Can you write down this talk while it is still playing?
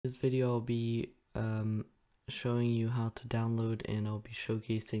This video I'll be showing you how to download, and I'll be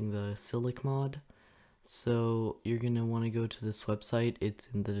showcasing the Cyclic mod. So you're going to want to go to this website, it's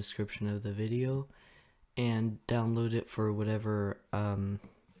in the description of the video, and download it for whatever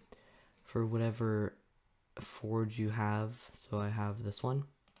forge you have. So I have this one,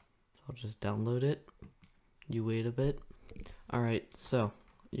 so I'll just download it. You wait a bit. Alright, so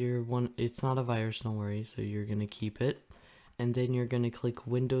it's not a virus, don't worry, so you're gonna keep it, and then you're gonna click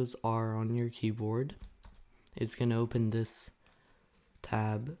Windows R on your keyboard. It's gonna open this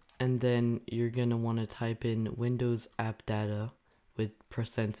tab, and then you're gonna want to type in Windows App Data with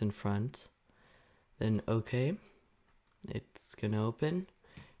 % in front, then OK. It's gonna open,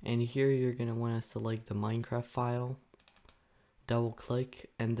 and here you're gonna want to select the Minecraft file, double click,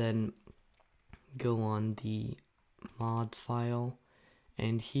 and then go on the mods file,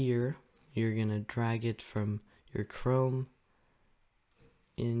 and here you're gonna drag it from your Chrome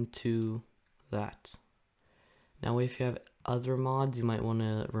into that. Now if you have other mods, you might want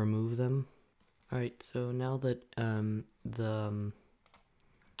to remove them. Alright, so now that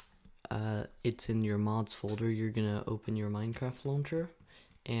it's in your mods folder, you're gonna open your Minecraft launcher,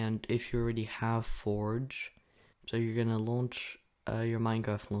 and if you already have Forge, so you're gonna launch your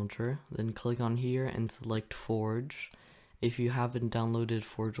Minecraft launcher, then click on here and select Forge. If you haven't downloaded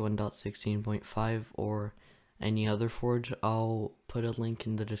Forge 1.16.5 or any other Forge, I'll put a link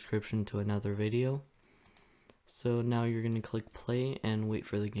in the description to another video. So now you're going to click play and wait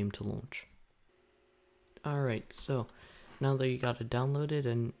for the game to launch. Alright, so now that you got it downloaded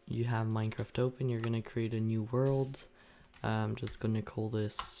and you have Minecraft open, you're going to create a new world. I'm just going to call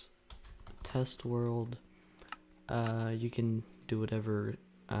this test world. You can do whatever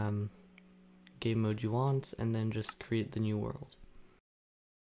game mode you want, and then just create the new world.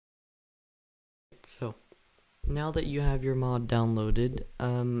 So now that you have your mod downloaded,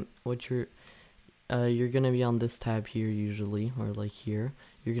 you're gonna be on this tab here usually, or like here.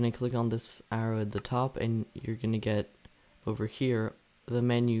 You're gonna click on this arrow at the top, and you're gonna get over here the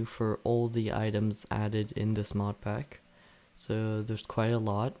menu for all the items added in this mod pack. So there's quite a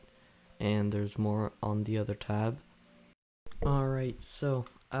lot, and there's more on the other tab. Alright, so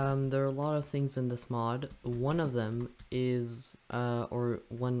there are a lot of things in this mod. One of them is, or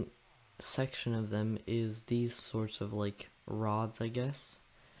one section of them is these sorts of like rods, I guess.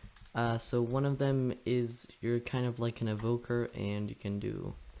 So one of them is you're kind of like an evoker, and you can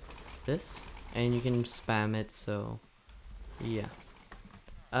do this, and you can spam it, so yeah.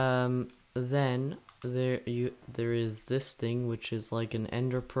 Then there is this thing, which is like an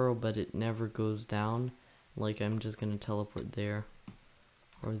ender pearl, but it never goes down. Like, I'm just gonna teleport there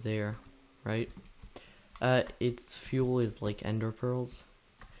or there, right? Its fuel is like ender pearls.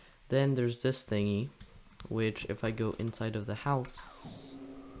 Then there's this thingy, which if I go inside of the house,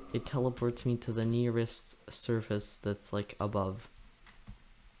 it teleports me to the nearest surface that's like above.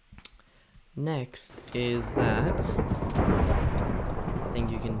 Next is that. I think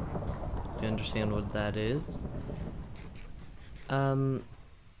you understand what that is.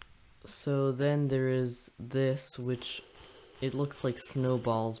 So then there is this, which it looks like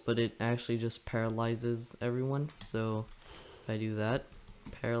snowballs, but it actually just paralyzes everyone. So if I do that,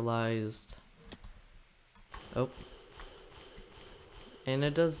 paralyzed. Oh. And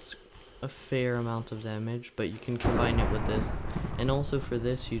it does a fair amount of damage, but you can combine it with this. And also for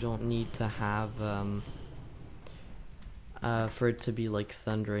this, you don't need to have, for it to be like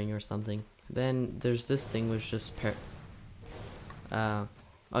thundering or something. Then there's this thing which just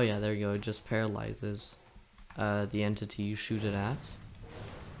oh yeah, there you go, it just paralyzes the entity you shoot it at.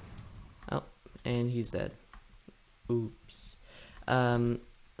 Oh, and he's dead. Oops.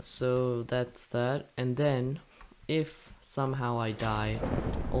 So that's that, and then if somehow I die,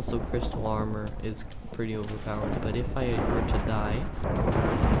 also crystal armor is pretty overpowered, but if I were to die,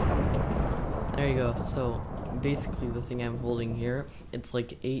 there you go. So basically the thing I'm holding here, it's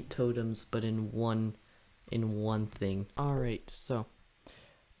like 8 totems, but in one thing. Alright, so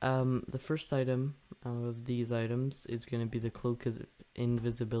the first item out of these items is going to be the cloak of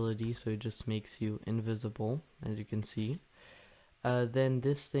invisibility, so it just makes you invisible, as you can see. Then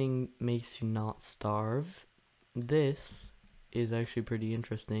this thing makes you not starve. This is actually pretty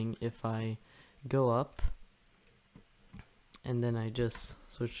interesting. If I go up and then I just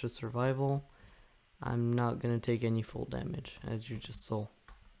switch to survival, I'm not going to take any full damage, as you just saw.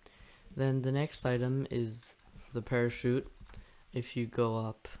 Then the next item is the parachute. If you go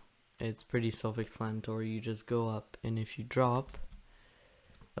up, it's pretty self-explanatory. You just go up, and if you drop,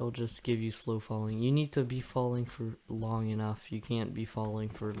 it'll just give you slow falling. You need to be falling for long enough. You can't be falling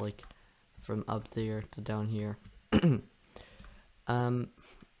for like from up there to down here.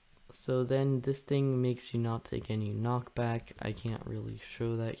 So then this thing makes you not take any knockback. I can't really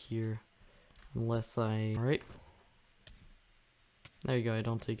show that here unless alright. There you go, I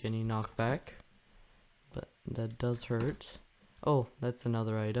don't take any knockback, but that does hurt. Oh, that's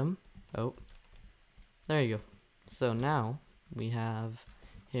another item. Oh, there you go. So now we have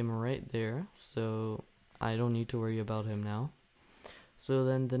him right there, so I don't need to worry about him now. So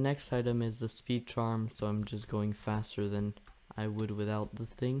then the next item is the speed charm, so I'm just going faster than I would without the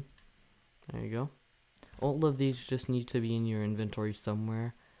thing. There you go. All of these just need to be in your inventory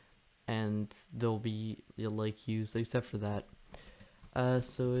somewhere, and they'll be like used except for that.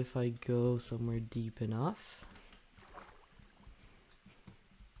 So if I go somewhere deep enough,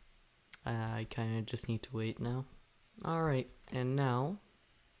 I kind of just need to wait now. Alright, and now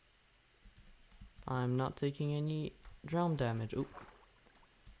I'm not taking any drown damage. Oop.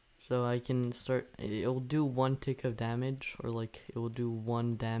 So I can start, it'll do 1 tick of damage, or like it will do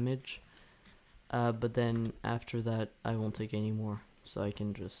 1 damage, but then after that I won't take any more, so I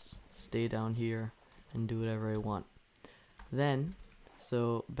can just stay down here and do whatever I want. Then,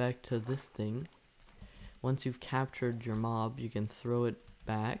 so back to this thing, once you've captured your mob, you can throw it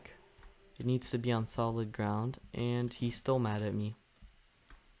back. It needs to be on solid ground, and he's still mad at me.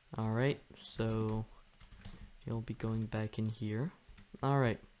 Alright, so he'll be going back in here.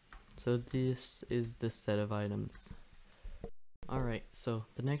 Alright. So this is the set of items. Alright, so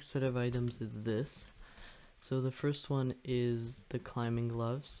the next set of items is this. So the first one is the climbing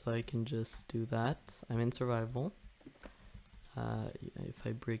gloves, so I can just do that. I'm in survival. If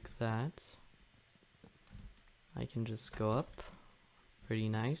I break that, I can just go up. Pretty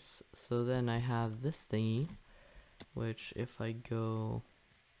nice. So then I have this thingy, which if I go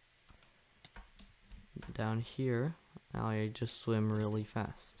down here, now I just swim really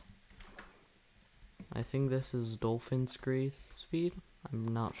fast. I think this is dolphin's grace speed. I'm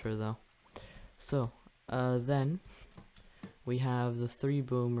not sure though. So, then we have the 3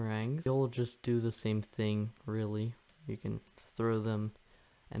 boomerangs. They'll just do the same thing, really. You can throw them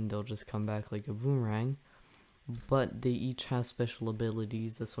and they'll just come back like a boomerang. But they each have special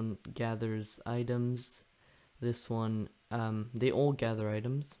abilities. This one gathers items. This one, they all gather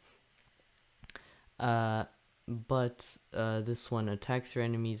items. But this one attacks your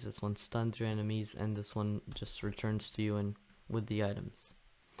enemies, this one stuns your enemies, and this one just returns to you and with the items.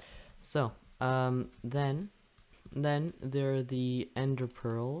 So, then there are the ender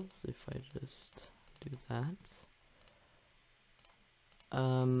pearls, if I just do that.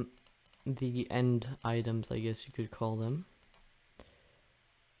 The end items, I guess you could call them.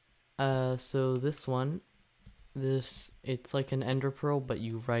 So this one, it's like an ender pearl, but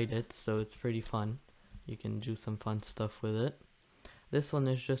you write it, so it's pretty fun. You can do some fun stuff with it. This one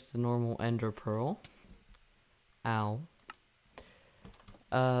is just a normal ender pearl. Ow.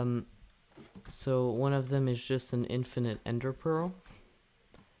 So one of them is just an infinite ender pearl.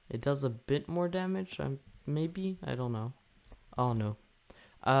 It does a bit more damage, maybe? I don't know. Oh no.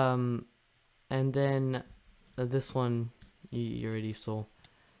 And then this one you already saw.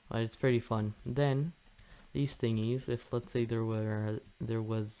 But it's pretty fun. Then these thingies, if let's say there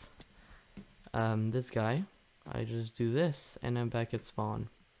was this guy, I just do this and I'm back at spawn.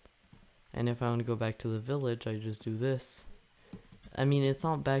 And if I want to go back to the village, I just do this. I mean, it's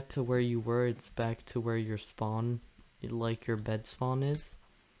not back to where you were, it's back to where your spawn, like your bed spawn is.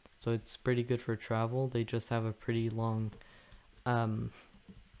 So it's pretty good for travel. They just have a pretty long,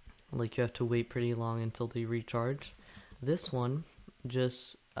 like you have to wait pretty long until they recharge. This one,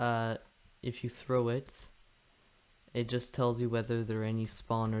 just, if you throw it, it just tells you whether there are any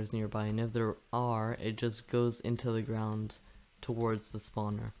spawners nearby, and if there are, it just goes into the ground towards the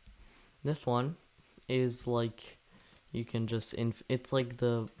spawner. This one is like, you can just, it's like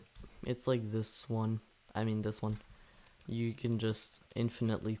this one, this one. You can just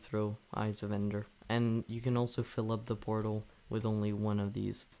infinitely throw Eyes of Ender, and you can also fill up the portal with only one of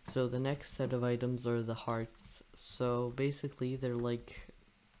these. So the next set of items are the hearts. So basically they're like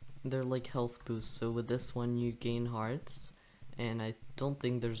health boosts. So with this one you gain hearts, and I don't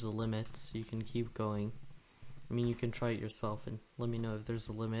think there's a limit, so you can keep going. I mean, you can try it yourself and let me know if there's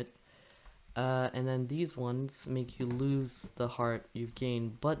a limit. And then these ones make you lose the heart you've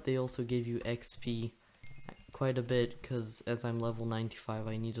gained, but they also give you XP quite a bit, because as I'm level 95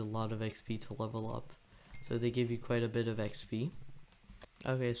 I need a lot of XP to level up. So they give you quite a bit of XP.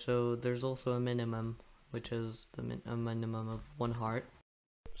 Okay, so there's also a minimum, which is a minimum of 1 heart.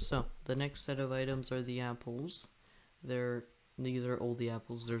 So the next set of items are the apples. These are all the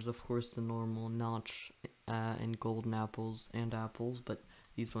apples. There's of course the normal notch and golden apples, but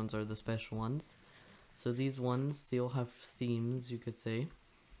these ones are the special ones. So these ones, they all have themes, you could say.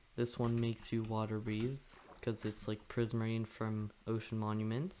 This one makes you water breathe because it's like prismarine from Ocean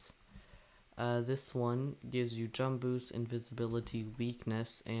Monuments. This one gives you jump boost, invisibility,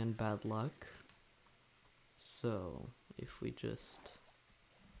 weakness, and bad luck. So if we just...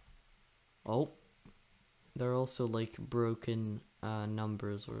 Oh! They're also like broken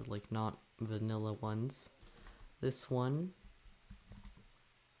numbers, or like not vanilla ones. This one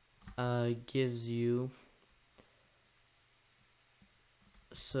gives you...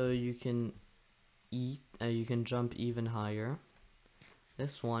 So you can you can jump even higher.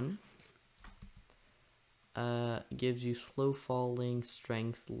 This one gives you slow falling,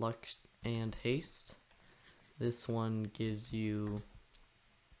 strength, luck, and haste. This one gives you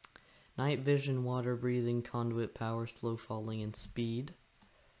night vision, water breathing, conduit power, slow falling, and speed.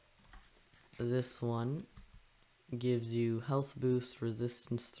 This one gives you health boost,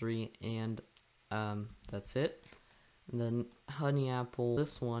 resistance 3, and that's it. And then honey apple,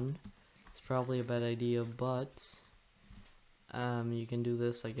 this one is probably a bad idea, but you can do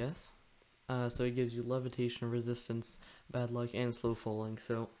this, I guess. So it gives you levitation, resistance, bad luck, and slow falling.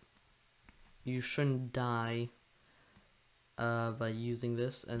 So you shouldn't die by using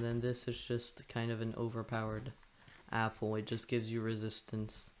this. And then this is just kind of an overpowered apple. It just gives you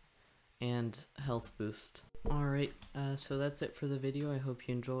resistance and health boost. Alright, so that's it for the video. I hope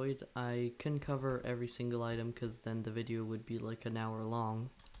you enjoyed. I couldn't cover every single item because then the video would be like an hour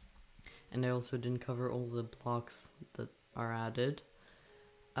long. And I also didn't cover all the blocks that are added.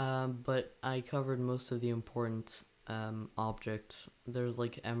 But I covered most of the important objects. There's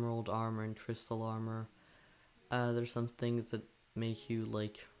like emerald armor and crystal armor. There's some things that make you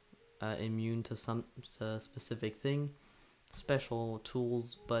like immune to some specific thing. Special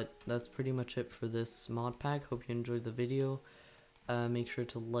tools, but that's pretty much it for this mod pack. Hope you enjoyed the video. Make sure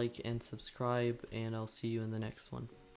to like and subscribe, and I'll see you in the next one.